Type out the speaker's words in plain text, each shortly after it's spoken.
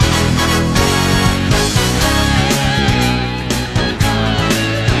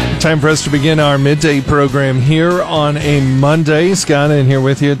Time for us to begin our midday program here on a Monday. Scott in here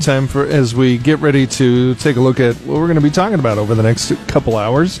with you. Time for as we get ready to take a look at what we're going to be talking about over the next couple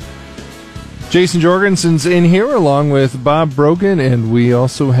hours. Jason Jorgensen's in here along with Bob Brogan, and we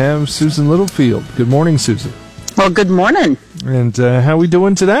also have Susan Littlefield. Good morning, Susan. Well, good morning. And how we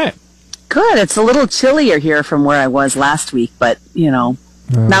doing today? Good. It's a little chillier here from where I was last week, but,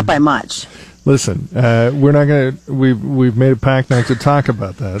 not by much. Listen, we're not going to. We've made a pact not to talk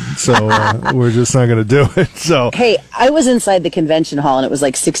about that, so we're just not going to do it. So, hey, I was inside the convention hall and it was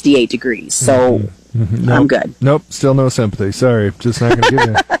like 68 degrees, so nope, I'm good. Nope, still no sympathy. Sorry, just not going to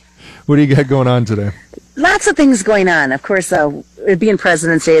give you. What do you got going on today? Lots of things going on. Of course, it being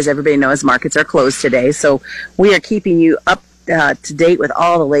President's Day, as everybody knows, markets are closed today, so we are keeping you up to date with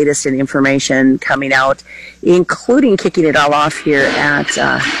all the latest information coming out, including kicking it all off here at,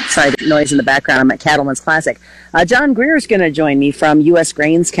 sorry, the noise in the background, I'm at Cattleman's Classic. John Greer is going to join me from U.S.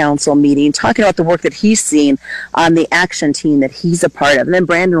 Grains Council meeting, talking about the work that he's seen on the action team that he's a part of. And then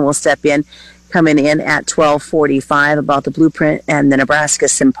Brandon will step in, coming in at 12:45 about the Blueprint and the Nebraska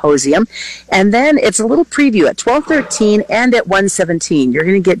Symposium. And then it's a little preview at 12:13 and at 1:17. You're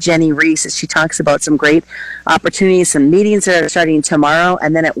going to get Jenny Reese as she talks about some great opportunities, some meetings that are starting tomorrow.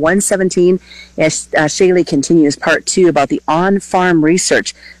 And then at 1:17, as Shaylee continues part 2 about the on-farm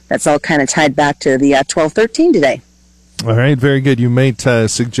research. That's all kind of tied back to the 12:13 today. All right, very good. You may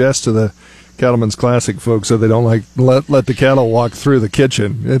suggest to the Cattleman's Classic folks so they don't let the cattle walk through the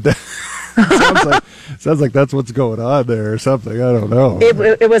kitchen. Sounds like that's what's going on there or something. I don't know.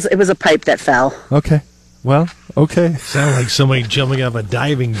 It was a pipe that fell. Okay. Well, okay. Sound like somebody jumping off a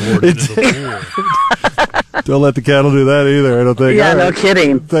diving board into the pool. Don't let the cattle do that either, I don't think. Yeah, no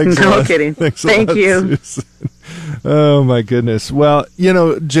kidding. Thanks no kidding. Thanks Thank lot, you. Susan. Oh, my goodness. Well,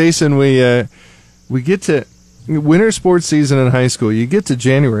 Jason, we get to winter sports season in high school. You get to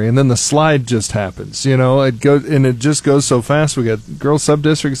January, and then the slide just happens. It just goes so fast. We got girls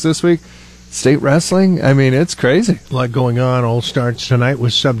sub-districts this week. State wrestling, I mean, it's crazy. A lot going on. All starts tonight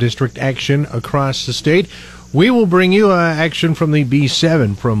with sub-district action across the state. We will bring you action from the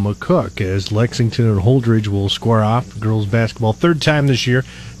B7 from McCook as Lexington and Holdridge will square off. Girls basketball, third time this year.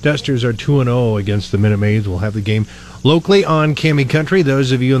 Dusters are 2-0 against the Minute Maids. We'll have the game locally on Cami Country.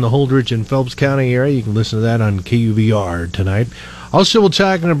 Those of you in the Holdridge and Phelps County area, you can listen to that on KUVR tonight. Also, we'll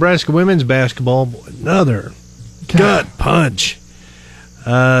talk Nebraska women's basketball. Another gut punch.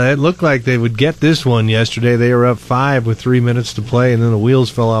 It looked like they would get this one yesterday. They were up 5 with 3 minutes to play, and then the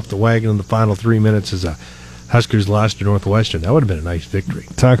wheels fell off the wagon in the final 3 minutes as Huskers lost to Northwestern. That would have been a nice victory.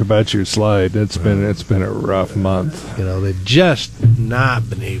 Talk about your slide. It's been a rough month. They've just not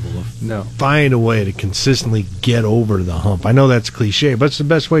been able to find a way to consistently get over the hump. I know that's cliche, but it's the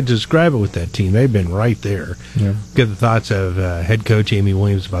best way to describe it with that team. They've been right there. Yeah. Get the thoughts of head coach Amy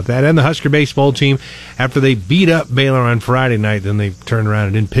Williams about that. And the Husker baseball team, after they beat up Baylor on Friday night, then they turned around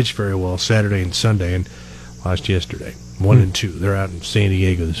and didn't pitch very well Saturday and Sunday and lost yesterday. 1-2. They're out in San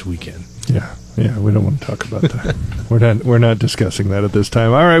Diego this weekend. Yeah, we don't want to talk about that. We're not discussing that at this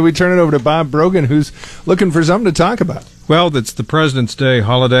time. All right, we turn it over to Bob Brogan, who's looking for something to talk about. Well, it's the President's Day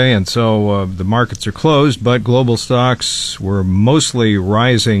holiday, and so the markets are closed, but global stocks were mostly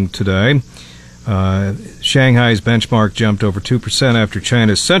rising today. Shanghai's benchmark jumped over 2% after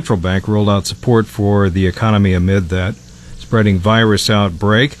China's central bank rolled out support for the economy amid that spreading virus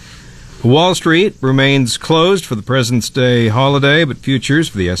outbreak. Wall Street remains closed for the President's Day holiday, but futures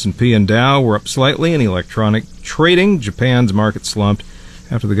for the S&P and Dow were up slightly in electronic trading. Japan's market slumped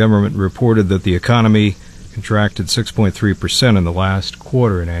after the government reported that the economy contracted 6.3% in the last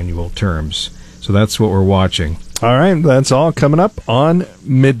quarter in annual terms. So that's what we're watching. All right, that's all coming up on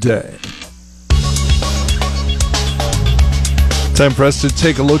Midday. Time for us to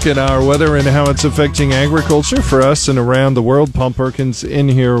take a look at our weather and how it's affecting agriculture for us and around the world. Paul Perkins in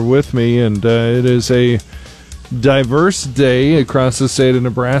here with me, and it is a diverse day across the state of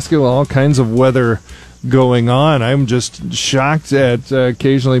Nebraska with all kinds of weather going on. I'm just shocked at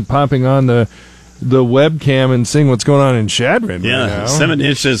occasionally popping on the webcam and seeing what's going on in Chadron. Yeah, right now. 7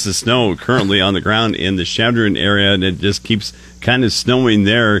 inches of snow currently on the ground in the Chadron area, and it just keeps kind of snowing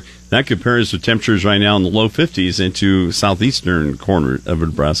there. That compares to temperatures right now in the low 50s into southeastern corner of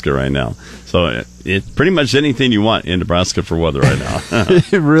Nebraska right now. So it's pretty much anything you want in Nebraska for weather right now.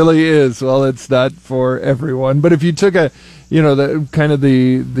 It really is. Well, it's not for everyone. But if you took the kind of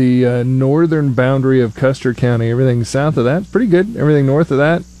the northern boundary of Custer County, everything south of that, pretty good. Everything north of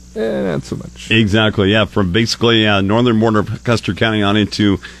that, Not so much. Exactly, yeah. From basically northern border of Custer County on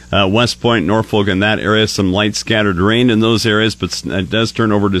into West Point, Norfolk, and that area, some light scattered rain in those areas, but it does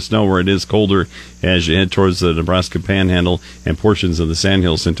turn over to snow where it is colder as you head towards the Nebraska Panhandle and portions of the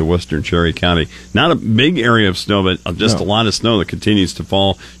Sandhills into western Cherry County. Not a big area of snow, but just a lot of snow that continues to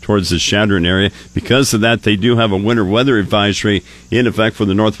fall towards the Chadron area. Because of that, they do have a winter weather advisory in effect for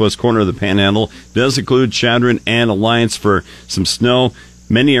the northwest corner of the Panhandle. It does include Chadron and Alliance for some snow.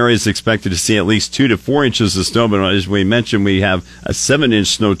 Many areas expected to see at least 2 to 4 inches of snow, but as we mentioned, we have a 7-inch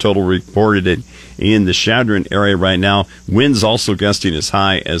snow total reported in the Chadron area right now. Winds also gusting as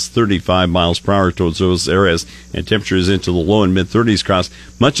high as 35 miles per hour towards those areas, and temperatures into the low and mid-30s across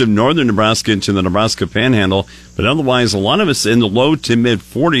much of northern Nebraska into the Nebraska Panhandle, but otherwise a lot of us in the low to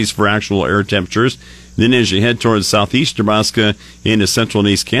mid-40s for actual air temperatures. Then as you head towards southeast Nebraska into central and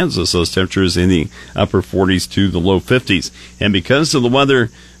east Kansas, those temperatures in the upper 40s to the low 50s. And because of the weather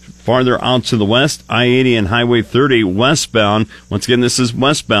farther out to the west, I-80 and Highway 30 westbound, once again this is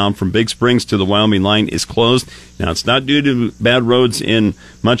westbound from Big Springs to the Wyoming line, is closed. Now it's not due to bad roads in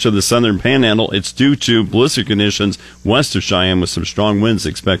much of the southern Panhandle. It's due to blizzard conditions west of Cheyenne with some strong winds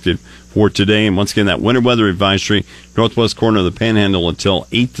expected for today. And once again, that winter weather advisory, northwest corner of the Panhandle until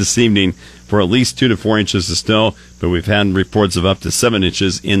 8 this evening for at least 2 to 4 inches of snow, but we've had reports of up to 7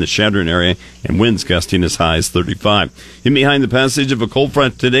 inches in the Chadron area and winds gusting as high as 35. In behind the passage of a cold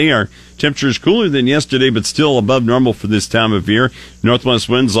front today, our temperatures cooler than yesterday, but still above normal for this time of year. Northwest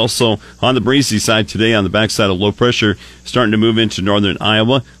winds also on the breezy side today on the backside of low pressure, starting to move into northern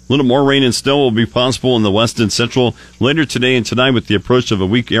Iowa. A little more rain and snow will be possible in the west and central later today and tonight with the approach of a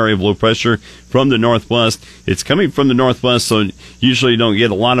weak area of low pressure from the northwest. It's coming from the northwest, so usually you don't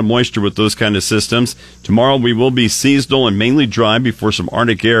get a lot of moisture with those kind of systems. Tomorrow we will be seasonal and mainly dry before some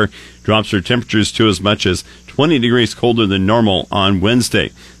Arctic air drops our temperatures to as much as 20 degrees colder than normal on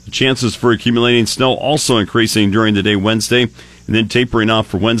Wednesday. The chances for accumulating snow also increasing during the day Wednesday and then tapering off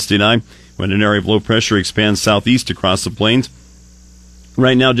for Wednesday night when an area of low pressure expands southeast across the plains.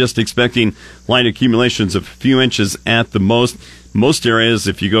 Right now, just expecting light accumulations of a few inches at the most. Most areas,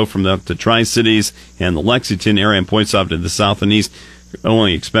 if you go from the Tri-Cities and the Lexington area and points off to the south and east,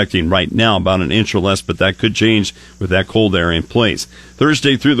 only expecting right now about an inch or less, but that could change with that cold air in place.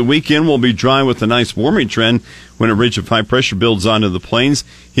 Thursday through the weekend will be dry with a nice warming trend when a ridge of high pressure builds onto the plains.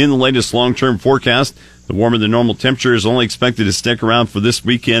 In the latest long-term forecast, the warmer than normal temperature is only expected to stick around for this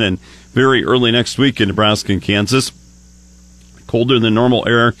weekend and very early next week in Nebraska and Kansas. Colder than normal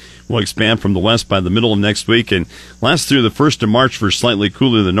air will expand from the west by the middle of next week and last through the 1st of March for slightly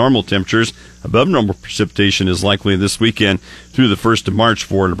cooler than normal temperatures. Above normal precipitation is likely this weekend through the 1st of March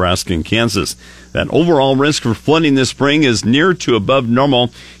for Nebraska and Kansas. That overall risk for flooding this spring is near to above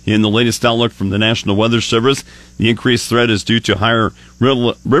normal in the latest outlook from the National Weather Service. The increased threat is due to higher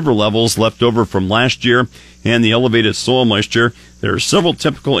river levels left over from last year and the elevated soil moisture. There are several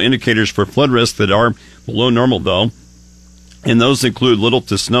typical indicators for flood risk that are below normal, though. And those include little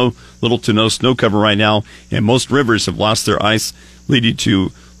to no snow cover right now, and most rivers have lost their ice, leading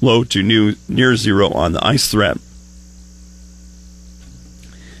to low to near zero on the ice threat.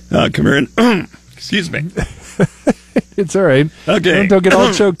 Come here and excuse me. It's all right. Okay. Don't get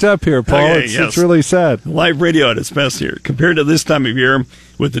all choked up here, Paul. Okay, it's really sad. Live radio at its best here. Compared to this time of year,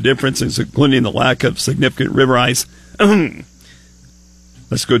 with the differences, including the lack of significant river ice,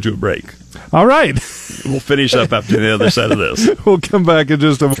 let's go to a break. All right. We'll finish up after the other side of this. We'll come back in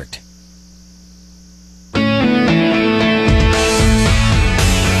just a moment.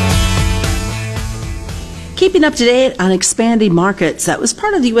 Keeping up to date on expanding markets. That was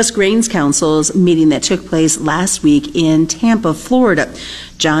part of the U.S. Grains Council's meeting that took place last week in Tampa, Florida.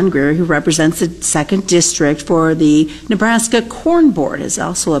 John Greer, who represents the 2nd District for the Nebraska Corn Board, is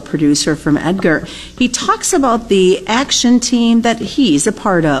also a producer from Edgar. He talks about the action team that he's a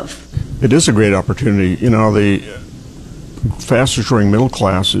part of. It is a great opportunity. You know, the fastest growing middle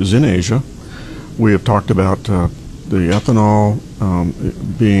class is in Asia. We have talked about the ethanol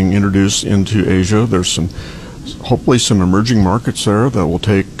being introduced into Asia. There's hopefully some emerging markets there that will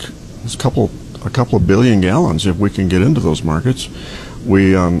take a couple of billion gallons if we can get into those markets.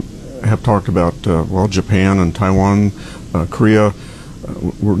 We have talked about Japan and Taiwan, Korea.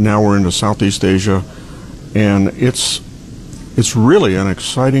 We're into Southeast Asia, and it's really an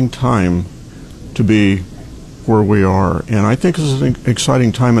exciting time to be where we are. And I think it's an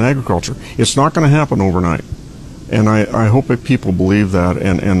exciting time in agriculture. It's not going to happen overnight. And I hope that people believe that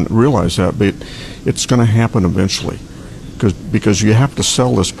and realize that, but it's going to happen eventually because you have to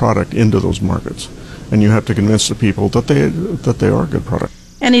sell this product into those markets, and you have to convince the people that they are a good product.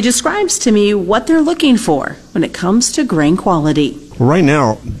 And he describes to me what they're looking for when it comes to grain quality. Right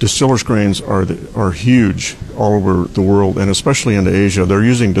now, distillers grains are huge all over the world, and especially into Asia. They're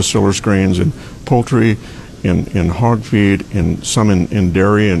using distillers grains in poultry, in hog feed, in some in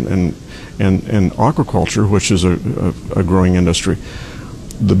dairy and aquaculture, which is a growing industry.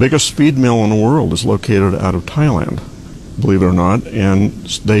 The biggest feed mill in the world is located out of Thailand, believe it or not, and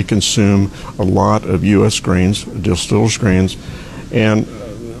they consume a lot of U.S. grains, distillers grains, and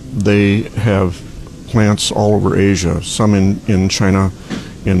they have plants all over Asia, some in China,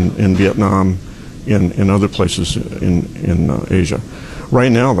 in Vietnam, in other places in Asia.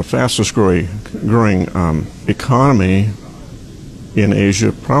 Right now, the fastest growing economy in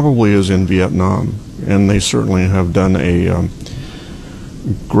Asia probably is in Vietnam, and they certainly have done a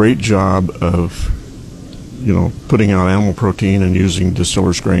great job of putting out animal protein and using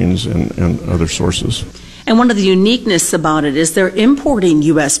distillers grains and other sources. And one of the uniqueness about it is they're importing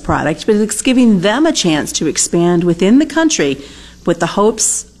U.S. product, but it's giving them a chance to expand within the country with the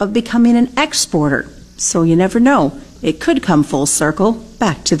hopes of becoming an exporter. So you never know. It could come full circle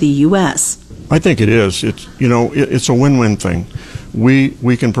back to the U.S. I think it is. It's a win-win thing.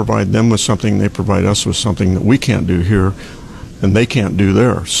 We can provide them with something, they provide us with something that we can't do here and they can't do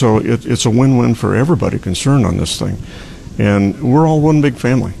there. So it's a win-win for everybody concerned on this thing. And we're all one big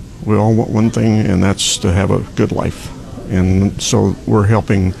family. We all want one thing, and that's to have a good life. And so we're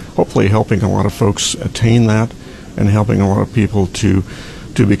hopefully helping a lot of folks attain that, and helping a lot of people to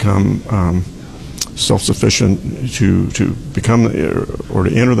become self-sufficient, to become or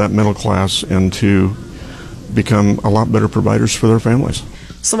to enter that middle class, and to become a lot better providers for their families.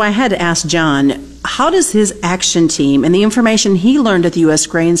 So I had to ask John, how does his action team and the information he learned at the U.S.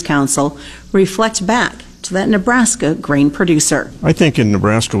 Grains Council reflect back to that Nebraska grain producer? I think in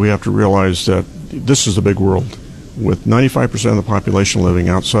Nebraska we have to realize that this is a big world. With 95% of the population living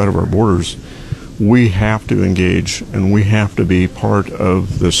outside of our borders, we have to engage and we have to be part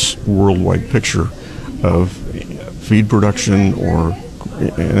of this worldwide picture of feed production,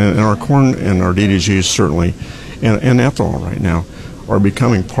 and our corn and our DDGs certainly, and ethanol right now are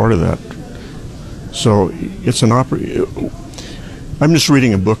becoming part of that. So it's I'm just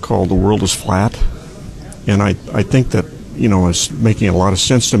reading a book called The World is Flat, and I think that, it's making a lot of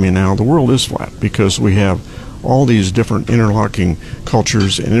sense to me now. The world is flat because we have all these different interlocking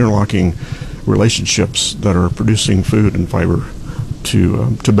cultures and interlocking relationships that are producing food and fiber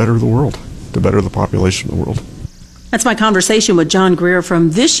to better the world, to better the population of the world. That's my conversation with John Greer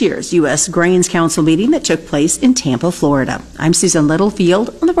from this year's U.S. Grains Council meeting that took place in Tampa, Florida. I'm Susan Littlefield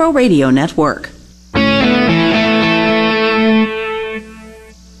on the Rural Radio Network.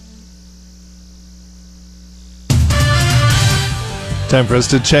 Time for us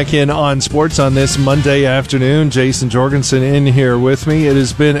to check in on sports on this Monday afternoon. Jason Jorgensen in here with me. It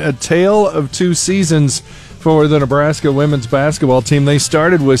has been a tale of two seasons for the Nebraska women's basketball team. They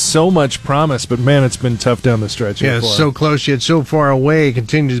started with so much promise, but man, it's been tough down the stretch. Yeah, so close yet so far away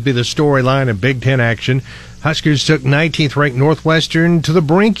continues to be the storyline in Big Ten action. Huskers took 19th ranked Northwestern to the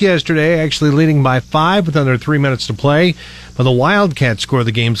brink yesterday, actually leading by 5 with under 3 minutes to play. But the Wildcats scored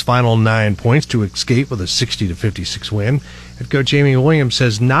the game's final 9 points to escape with a 60-56 win. Head coach Amy Williams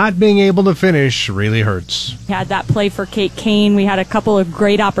says not being able to finish really hurts. We had that play for Kate Kane. We had a couple of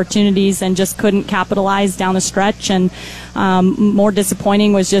great opportunities and just couldn't capitalize down the stretch. And more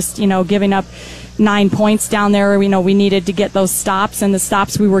disappointing was just, giving up 9 points down there. We needed to get those stops, and the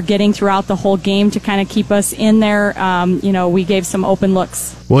stops we were getting throughout the whole game to kind of keep us in there. We gave some open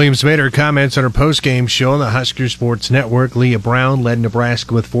looks. Williams made her comments on her post-game show on the Husker Sports Network. Leah Brown led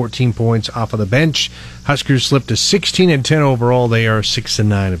Nebraska with 14 points off of the bench. Huskers slipped to 16-10 overall. They are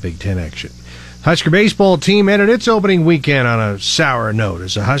 6-9 in Big Ten action. Husker baseball team ended its opening weekend on a sour note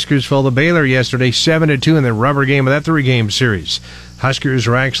as the Huskers fell to Baylor yesterday 7-2 in the rubber game of that 3-game series. Huskers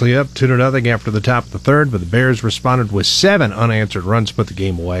were actually up 2-0 after the top of the third, but the Bears responded with 7 unanswered runs to put the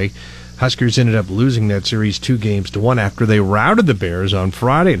game away. Huskers ended up losing that series 2-1 after they routed the Bears on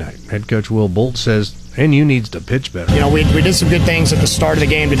Friday night. Head coach Will Bolt says NU needs to pitch better. We did some good things at the start of the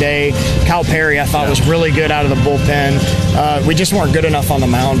game today. Kyle Perry, I thought, was really good out of the bullpen. We just weren't good enough on the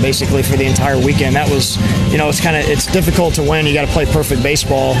mound, basically, for the entire weekend. That was, it's difficult to win. You got to play perfect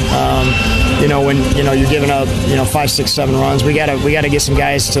baseball. When you're giving up, 5, 6, 7 runs, we got to get some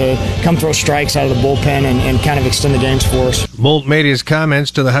guys to come throw strikes out of the bullpen and kind of extend the games for us. Bolt made his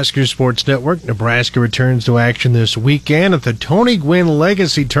comments to the Husker Sports Network. Nebraska returns to action this weekend at the Tony Gwynn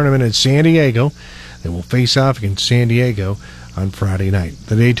Legacy Tournament in San Diego. They will face off against San Diego on Friday night.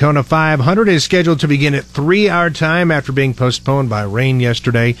 The Daytona 500 is scheduled to begin at 3 our time after being postponed by rain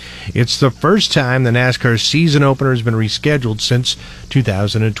yesterday. It's the first time the NASCAR season opener has been rescheduled since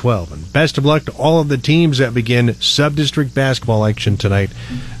 2012. And best of luck to all of the teams that begin sub-district basketball action tonight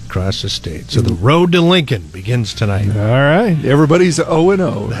across the state. So the road to Lincoln begins tonight. All right. Everybody's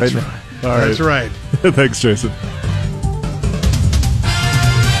 0-0. That's right. All right. That's right. Thanks, Jason.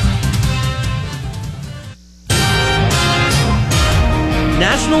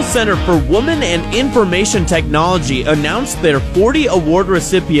 National Center for Women and Information Technology announced their 40 award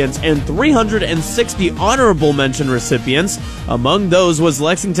recipients and 360 honorable mention recipients. Among those was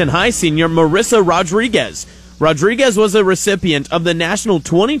Lexington High senior Marissa Rodriguez. Rodriguez was a recipient of the National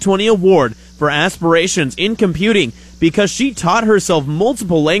 2020 Award for Aspirations in Computing because she taught herself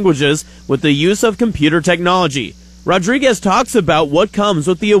multiple languages with the use of computer technology. Rodriguez talks about what comes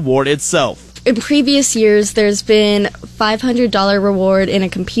with the award itself. In previous years, there's been $500 reward in a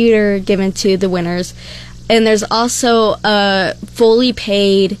computer given to the winners, and there's also a fully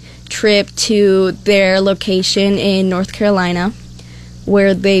paid trip to their location in North Carolina,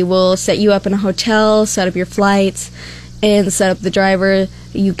 where they will set you up in a hotel, set up your flights, and set up the driver.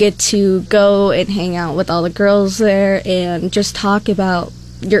 You get to go and hang out with all the girls there and just talk about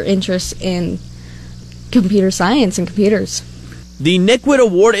your interest in computer science and computers. The NICWIT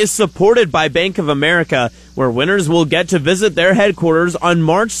Award is supported by Bank of America, where winners will get to visit their headquarters on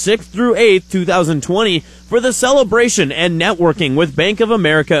March 6th through 8th, 2020 for the celebration and networking with Bank of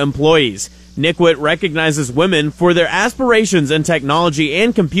America employees. NICWIT recognizes women for their aspirations in technology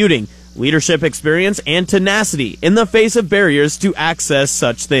and computing, leadership experience, and tenacity in the face of barriers to access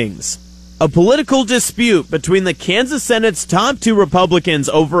such things. A political dispute between the Kansas Senate's top two Republicans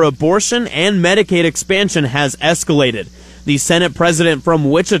over abortion and Medicaid expansion has escalated. The Senate president from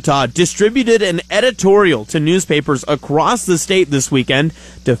Wichita distributed an editorial to newspapers across the state this weekend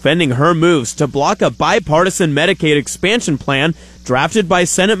defending her moves to block a bipartisan Medicaid expansion plan drafted by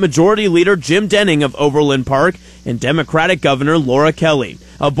Senate Majority Leader Jim Denning of Overland Park and Democratic Governor Laura Kelly.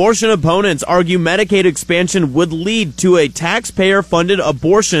 Abortion opponents argue Medicaid expansion would lead to a taxpayer-funded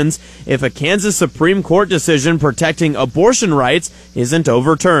abortions if a Kansas Supreme Court decision protecting abortion rights isn't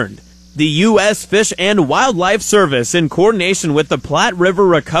overturned. The U.S. Fish and Wildlife Service, in coordination with the Platte River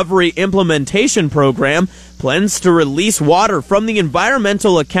Recovery Implementation Program, plans to release water from the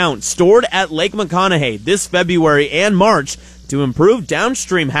environmental account stored at Lake McConaughey this February and March to improve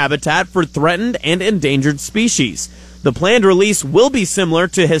downstream habitat for threatened and endangered species. The planned release will be similar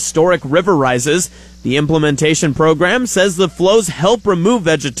to historic river rises. The implementation program says the flows help remove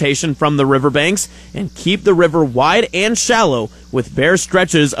vegetation from the riverbanks and keep the river wide and shallow with bare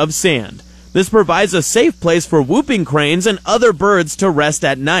stretches of sand. This provides a safe place for whooping cranes and other birds to rest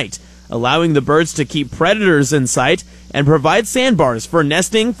at night, allowing the birds to keep predators in sight and provide sandbars for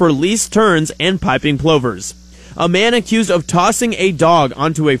nesting for least terns and piping plovers. A man accused of tossing a dog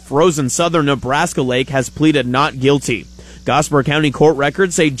onto a frozen southern Nebraska lake has pleaded not guilty. Gosper County court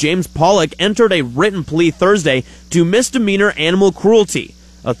records say James Pollock entered a written plea Thursday to misdemeanor animal cruelty.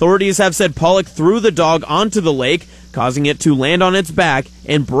 Authorities have said Pollock threw the dog onto the lake, causing it to land on its back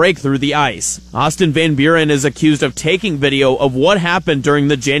and break through the ice. Austin Van Buren is accused of taking video of what happened during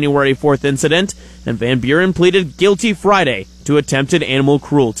the January 4th incident, and Van Buren pleaded guilty Friday to attempted animal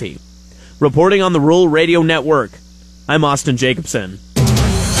cruelty. Reporting on the Rural Radio Network, I'm Austin Jacobson.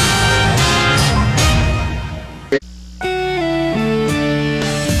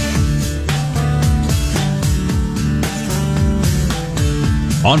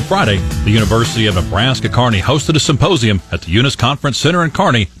 On Friday, the University of Nebraska-Kearney hosted a symposium at the Eunice Conference Center in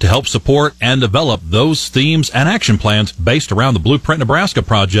Kearney to help support and develop those themes and action plans based around the Blueprint Nebraska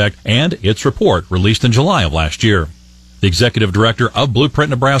project and its report released in July of last year. The executive director of Blueprint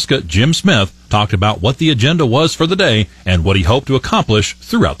Nebraska, Jim Smith, talked about what the agenda was for the day and what he hoped to accomplish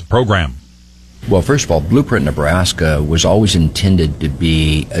throughout the program. Well, first of all, Blueprint Nebraska was always intended to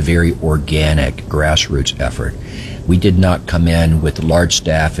be a very organic grassroots effort. We did not come in with large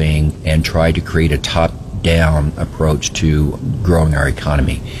staffing and try to create a top-down approach to growing our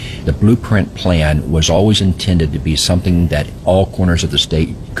economy. The Blueprint plan was always intended to be something that all corners of the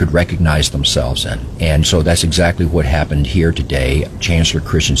state could recognize themselves in. And so that's exactly what happened here today. Chancellor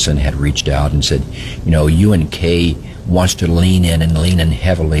Christensen had reached out and said, UNK wants to lean in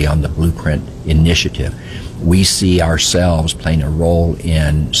heavily on the Blueprint initiative. We see ourselves playing a role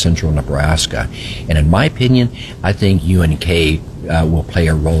in central Nebraska. And in my opinion, I think UNK will play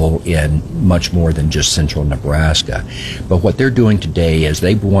a role in much more than just central Nebraska. But what they're doing today is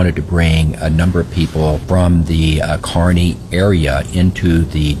they've wanted to bring a number of people from the Kearney area into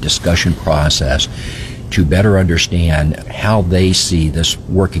the discussion process to better understand how they see this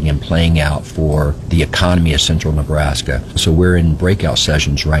working and playing out for the economy of central Nebraska. So we're in breakout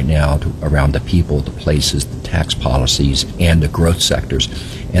sessions right now around the people, the places, the tax policies, and the growth sectors.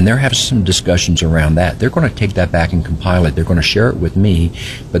 And they're having some discussions around that. They're going to take that back and compile it. They're going to share it with me,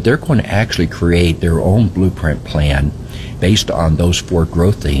 but they're going to actually create their own blueprint plan based on those 4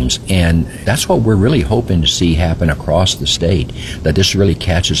 growth themes. And that's what we're really hoping to see happen across the state, that this really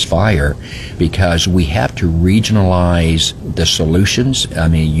catches fire, because we have to regionalize the solutions. I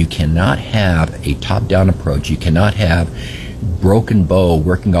mean, you cannot have a top-down approach. You cannot have Broken Bow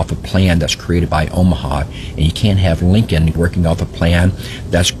working off a plan that's created by Omaha, and you can't have Lincoln working off a plan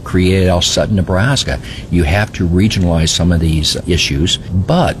that's created out of Sutton, Nebraska. You have to regionalize some of these issues,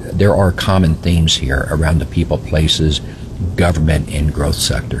 but there are common themes here around the people, places, government, and growth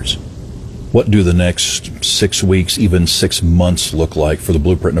sectors. What do the next 6 weeks, even 6 months look like for the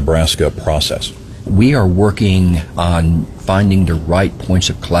Blueprint Nebraska process? We are working on finding the right points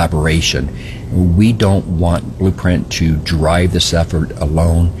of collaboration. We don't want Blueprint to drive this effort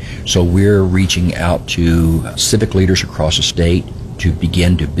alone, so we're reaching out to civic leaders across the state to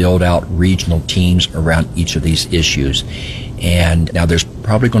begin to build out regional teams around each of these issues. And now there's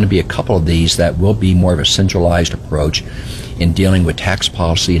probably going to be a couple of these that will be more of a centralized approach in dealing with tax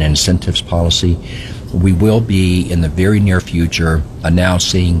policy and incentives policy. We will be, in the very near future,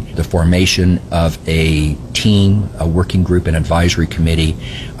 announcing the formation of a team, a working group, and advisory committee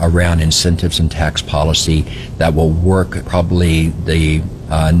around incentives and tax policy that will work probably the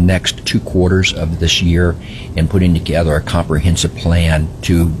next 2 quarters of this year in putting together a comprehensive plan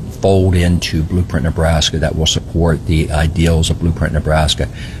to fold into Blueprint Nebraska that will support the ideals of Blueprint Nebraska.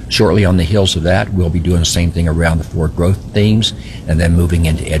 Shortly on the heels of that, we'll be doing the same thing around the 4 growth themes, and then moving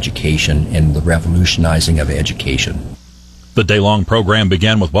into education and the revolutionizing of education. The day-long program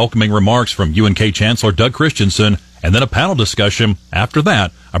began with welcoming remarks from UNK Chancellor Doug Christensen, and then a panel discussion. After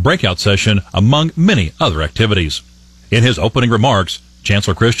that, a breakout session, among many other activities. In his opening remarks,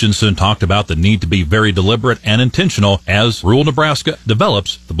 Chancellor Christensen talked about the need to be very deliberate and intentional as Rural Nebraska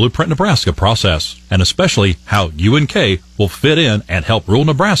develops the Blueprint Nebraska process, and especially how UNK will fit in and help rural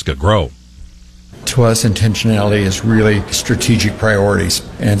Nebraska grow. To us, intentionality is really strategic priorities.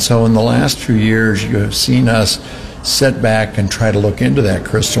 And so in the last few years, you have seen us sit back and try to look into that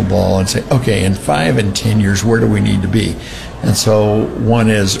crystal ball and say, okay, in 5 and 10 years, where do we need to be? And so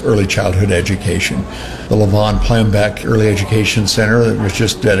one is early childhood education. The Levon Plambeck Early Education Center that was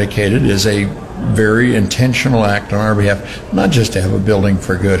just dedicated is a very intentional act on our behalf, not just to have a building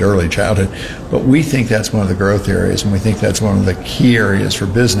for good early childhood, but we think that's one of the growth areas, and we think that's one of the key areas for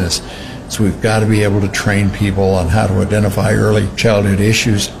business. So we've got to be able to train people on how to identify early childhood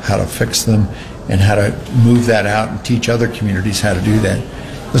issues, how to fix them, and how to move that out and teach other communities how to do that.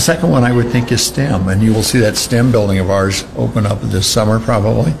 The second one I would think is STEM, and you will see that STEM building of ours open up this summer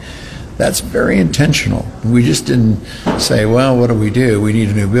probably. That's very intentional. We just didn't say, well, what do? We need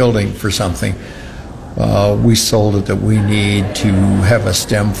a new building for something. We sold it that we need to have a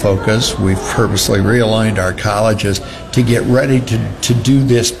STEM focus. We've purposely realigned our colleges to get ready to do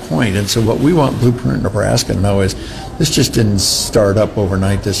this point. And so what we want Blueprint Nebraska to know is this just didn't start up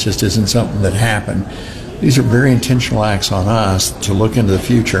overnight. This just isn't something that happened. These are very intentional acts on us to look into the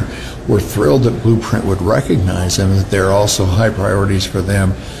future. We're thrilled that Blueprint would recognize them, that they're also high priorities for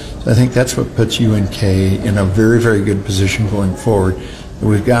them. I think that's what puts UNK in a very, very good position going forward.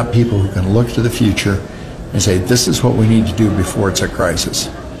 We've got people who can look to the future and say, this is what we need to do before it's a crisis.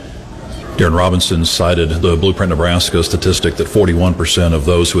 Darren Robinson cited the Blueprint Nebraska statistic that 41% of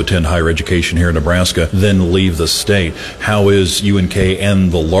those who attend higher education here in Nebraska then leave the state. How is UNK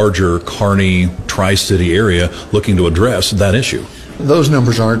and the larger Kearney Tri-City area looking to address that issue? Those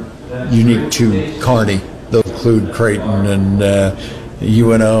numbers aren't unique to Kearney. They'll include Creighton and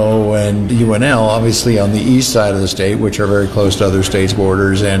UNO and UNL, obviously on the east side of the state, which are very close to other states'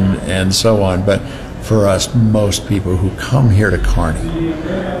 borders and so on. But for us, most people who come here to Kearney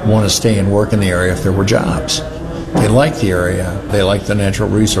want to stay and work in the area if there were jobs. They like the area. They like the natural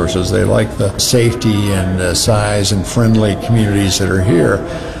resources. They like the safety and size and friendly communities that are here.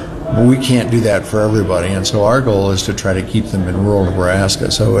 But we can't do that for everybody, and so our goal is to try to keep them in rural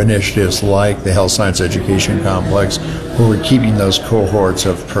Nebraska. So initiatives like the Health Science Education Complex, where we're keeping those cohorts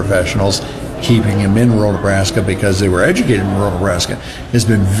of professionals, keeping them in rural Nebraska because they were educated in rural Nebraska, has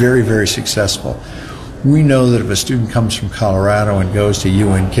been very, very successful. We know that if a student comes from Colorado and goes to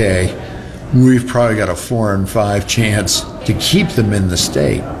UNK, we've probably got a 4 in 5 chance to keep them in the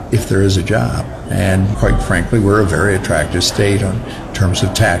state. if there is a job. And quite frankly, we're a very attractive state in terms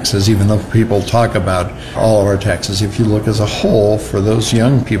of taxes, even though people talk about all of our taxes. If you look as a whole, for those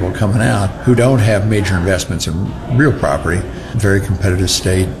young people coming out who don't have major investments in real property, very competitive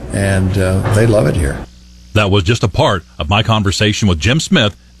state, and they love it here. That was just a part of my conversation with Jim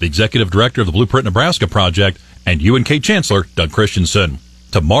Smith, the executive director of the Blueprint Nebraska Project, and UNK Chancellor Doug Christensen.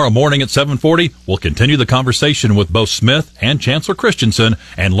 Tomorrow morning at 7:40, we'll continue the conversation with both Smith and Chancellor Christensen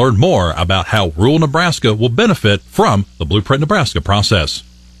and learn more about how rural Nebraska will benefit from the Blueprint Nebraska process.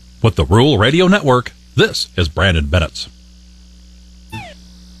 With the Rural Radio Network, this is Brandon Bennett.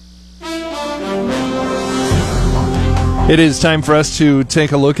 It is time for us to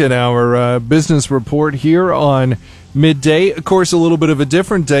take a look at our business report here on Midday. Of course, a little bit of a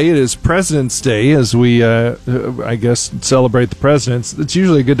different day. It is President's Day as we, I guess, celebrate the presidents. It's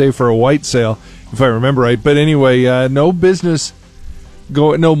usually a good day for a white sale, if I remember right. But anyway, no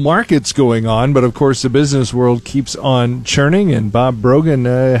markets going on. But, of course, the business world keeps on churning. And Bob Brogan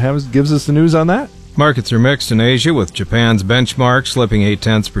gives us the news on that. Markets are mixed in Asia, with Japan's benchmark slipping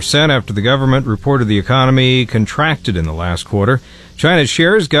 0.8% after the government reported the economy contracted in the last quarter. China's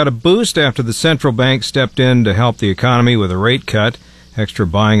shares got a boost after the central bank stepped in to help the economy with a rate cut, extra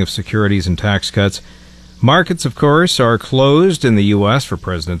buying of securities and tax cuts. Markets, of course, are closed in the U.S. for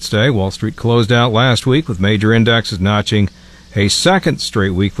President's Day. Wall Street closed out last week with major indexes notching a second straight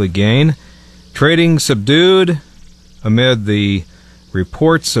weekly gain. Trading subdued amid the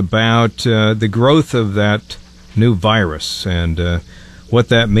reports about the growth of that new virus and what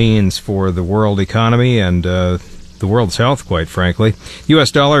that means for the world economy and the world's health, quite frankly.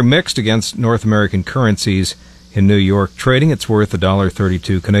 U.S. dollar mixed against North American currencies in New York trading. It's worth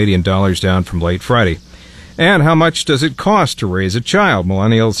 $1.32 Canadian dollars, down from late Friday. And how much does it cost to raise a child?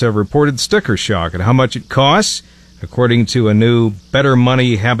 Millennials have reported sticker shock at how much it costs. According to a new Better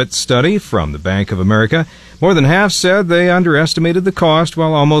Money Habits study from the Bank of America, more than half said they underestimated the cost,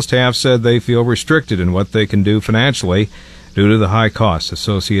 while almost half said they feel restricted in what they can do financially due to the high costs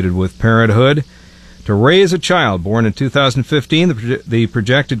associated with parenthood. To raise a child born in 2015, the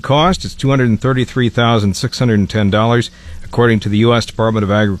projected cost is $233,610, according to the U.S. Department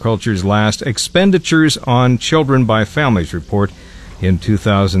of Agriculture's last Expenditures on Children by Families report in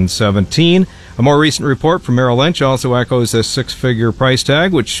 2017. A more recent report from Merrill Lynch also echoes this six-figure price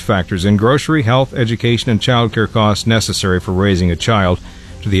tag, which factors in grocery, health, education, and child care costs necessary for raising a child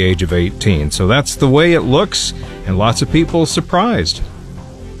to the age of 18. So that's the way it looks, and lots of people surprised.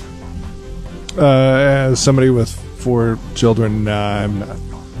 As somebody with 4 children, I'm not.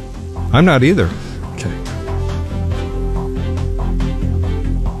 I'm not either. Okay.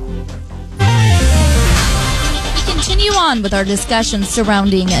 On with our discussion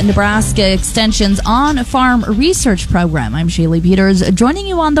surrounding Nebraska Extension's on-farm research program. I'm Shaylee Peters, joining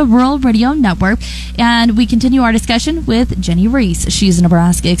you on the Rural Radio Network, and we continue our discussion with Jenny Reese. She's a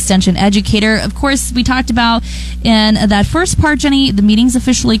Nebraska Extension educator. Of course, we talked about in that first part, Jenny, the meetings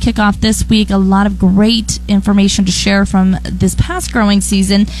officially kick off this week. A lot of great information to share from this past growing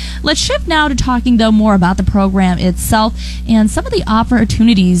season. Let's shift now to talking, though, more about the program itself and some of the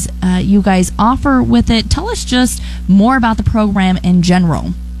opportunities you guys offer with it. Tell us just more about the program in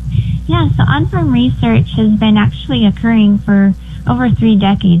general. Yeah, so on-farm research has been actually occurring for over 3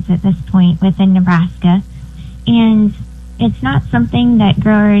 decades at this point within Nebraska. And it's not something that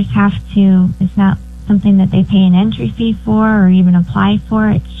growers it's not something that they pay an entry fee for or even apply for.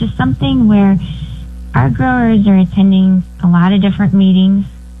 It's just something where our growers are attending a lot of different meetings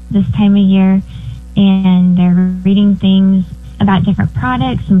this time of year, and they're reading things about different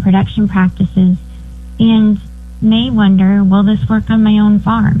products and production practices, and may wonder, will this work on my own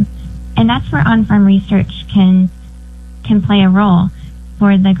farm? And that's where on-farm research can play a role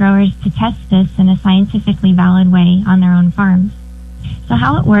for the growers to test this in a scientifically valid way on their own farms. So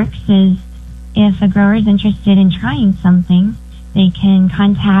how it works is, if a grower is interested in trying something, they can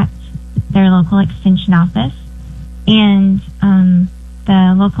contact their local extension office, and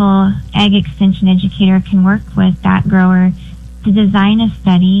the local ag extension educator can work with that grower to design a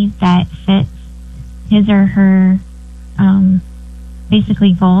study that fits his or her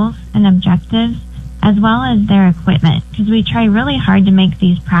basically goals and objectives, as well as their equipment, because we try really hard to make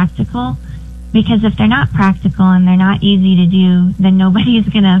these practical, because if they're not practical and they're not easy to do, then nobody is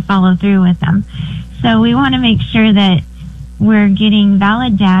going to follow through with them. So we want to make sure that we're getting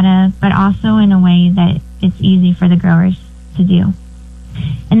valid data, but also in a way that it's easy for the growers to do.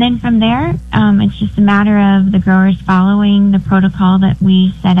 And then from there, it's just a matter of the growers following the protocol that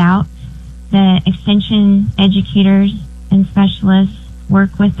we set out. The extension educators and specialists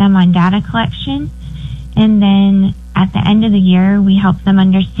work with them on data collection, and then at the end of the year, we help them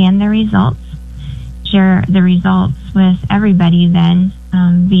understand the results, share the results with everybody then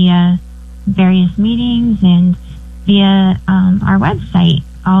via various meetings and via our website.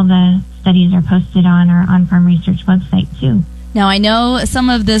 All the studies are posted on our On-Farm Research website too. Now, I know some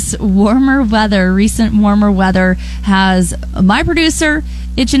of this recent warmer weather has my producer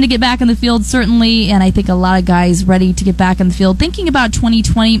itching to get back in the field, certainly, and I think a lot of guys ready to get back in the field, thinking about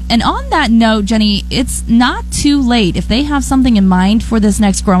 2020. And on that note, Jenny, it's not too late. If they have something in mind for this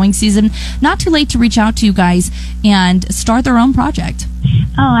next growing season, not too late to reach out to you guys and start their own project.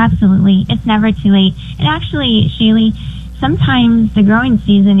 Oh, absolutely. It's never too late. And actually, Shaylee, sometimes the growing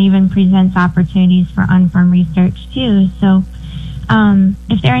season even presents opportunities for on-farm research, too. So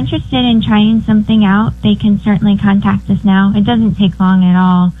if they're interested in trying something out, they can certainly contact us now. It doesn't take long at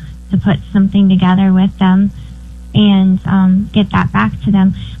all to put something together with them and get that back to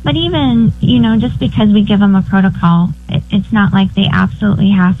them. But even, just because we give them a protocol, it's not like they absolutely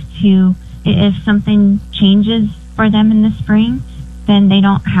have to. If something changes for them in the spring, then they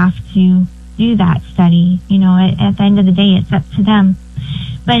don't have to do that study. At the end of the day, it's up to them.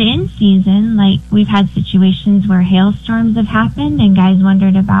 But in season, like we've had situations where hailstorms have happened and guys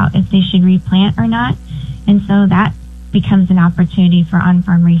wondered about if they should replant or not. And so that becomes an opportunity for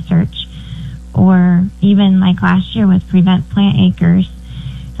on-farm research. Or even like last year with Prevent Plant Acres,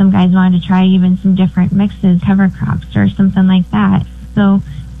 some guys wanted to try even some different mixes, cover crops or something like that. So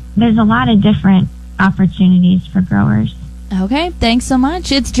there's a lot of different opportunities for growers. Okay, thanks so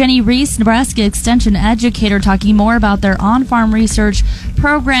much. It's Jenny Reese, Nebraska Extension Educator, talking more about their on-farm research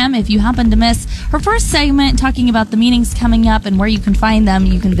program. If you happen to miss her first segment talking about the meetings coming up and where you can find them,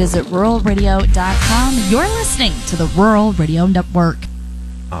 you can visit ruralradio.com. You're listening to the Rural Radio Network.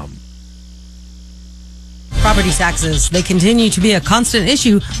 Property taxes, they continue to be a constant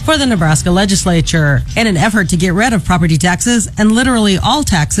issue for the Nebraska legislature. In an effort to get rid of property taxes and literally all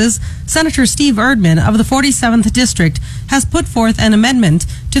taxes, Senator Steve Erdman of the 47th District has put forth an amendment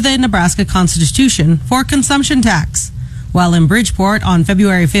to the Nebraska Constitution for consumption tax. While in Bridgeport on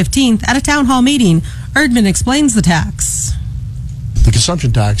February 15th at a town hall meeting, Erdman explains the tax. The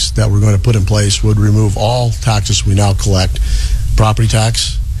consumption tax that we're going to put in place would remove all taxes we now collect: property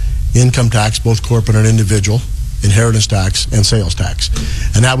tax, income tax, both corporate and individual, inheritance tax, and sales tax.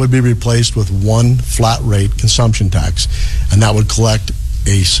 And that would be replaced with one flat rate consumption tax. And that would collect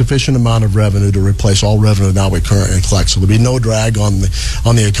a sufficient amount of revenue to replace all revenue now we currently collect. So there'll be no drag on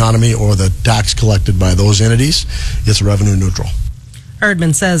the economy or the tax collected by those entities. It's revenue neutral.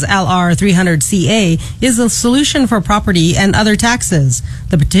 Erdman says LR 300CA is a solution for property and other taxes.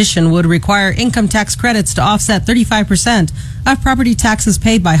 The petition would require income tax credits to offset 35% of property taxes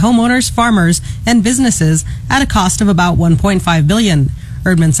paid by homeowners, farmers, and businesses at a cost of about $1.5 billion.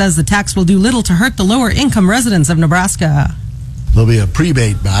 Erdman says the tax will do little to hurt the lower income residents of Nebraska. There'll be a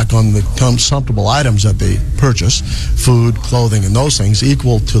prebate back on the consumptible items that they purchase, food, clothing, and those things,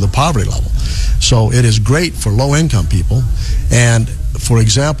 equal to the poverty level. So it is great for low-income people. And, for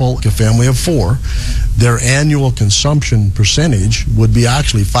example, a family of four, their annual consumption percentage would be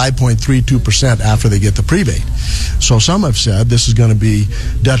actually 5.32% after they get the prebate. So some have said this is going to be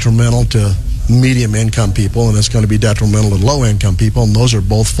detrimental to medium-income people, and it's going to be detrimental to low-income people, and those are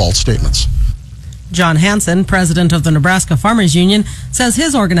both false statements. John Hansen, president of the Nebraska Farmers Union, says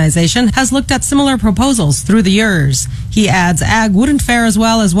his organization has looked at similar proposals through the years. He adds ag wouldn't fare as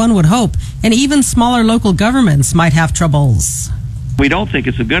well as one would hope, and even smaller local governments might have troubles. We don't think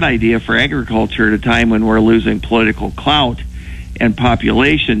it's a good idea for agriculture at a time when we're losing political clout and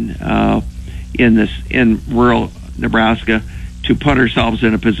population in rural Nebraska to put ourselves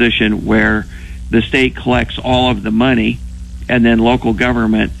in a position where the state collects all of the money and then local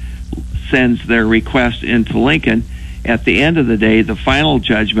government sends their request into Lincoln. At the end of the day, the final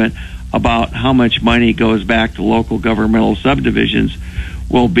judgment about how much money goes back to local governmental subdivisions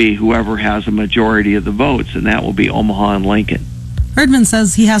will be whoever has a majority of the votes, and that will be Omaha and Lincoln. Erdman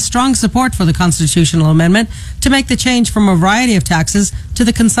says he has strong support for the constitutional amendment to make the change from a variety of taxes to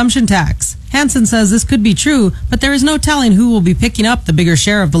the consumption tax. Hansen says this could be true, but there is no telling who will be picking up the bigger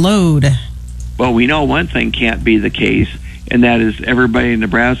share of the load. Well, we know one thing can't be the case, and that is everybody in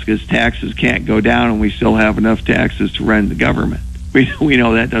Nebraska's taxes can't go down and we still have enough taxes to run the government. We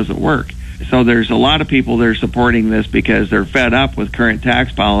know that doesn't work. So there's a lot of people that are supporting this because they're fed up with current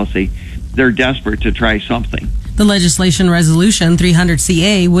tax policy. They're desperate to try something. The legislation resolution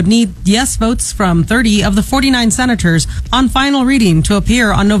 300CA would need yes votes from 30 of the 49 senators on final reading to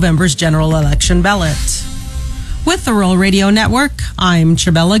appear on November's general election ballot. With the Rural Radio Network, I'm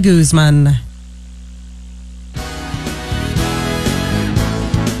Chabela Guzman.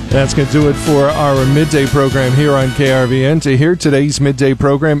 That's going to do it for our midday program here on KRVN. To hear today's midday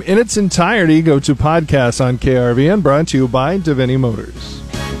program in its entirety, go to podcasts on KRVN, brought to you by Davini Motors.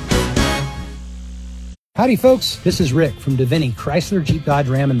 Howdy, folks. This is Rick from Davini Chrysler, Jeep, Dodge,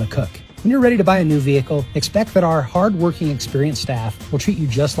 Ram, and McCook. When you're ready to buy a new vehicle, expect that our hard-working, experienced staff will treat you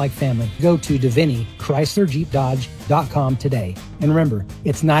just like family. Go to Davini Chrysler, Jeep, Dodge.com today. And remember,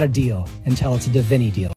 it's not a deal until it's a Davini deal.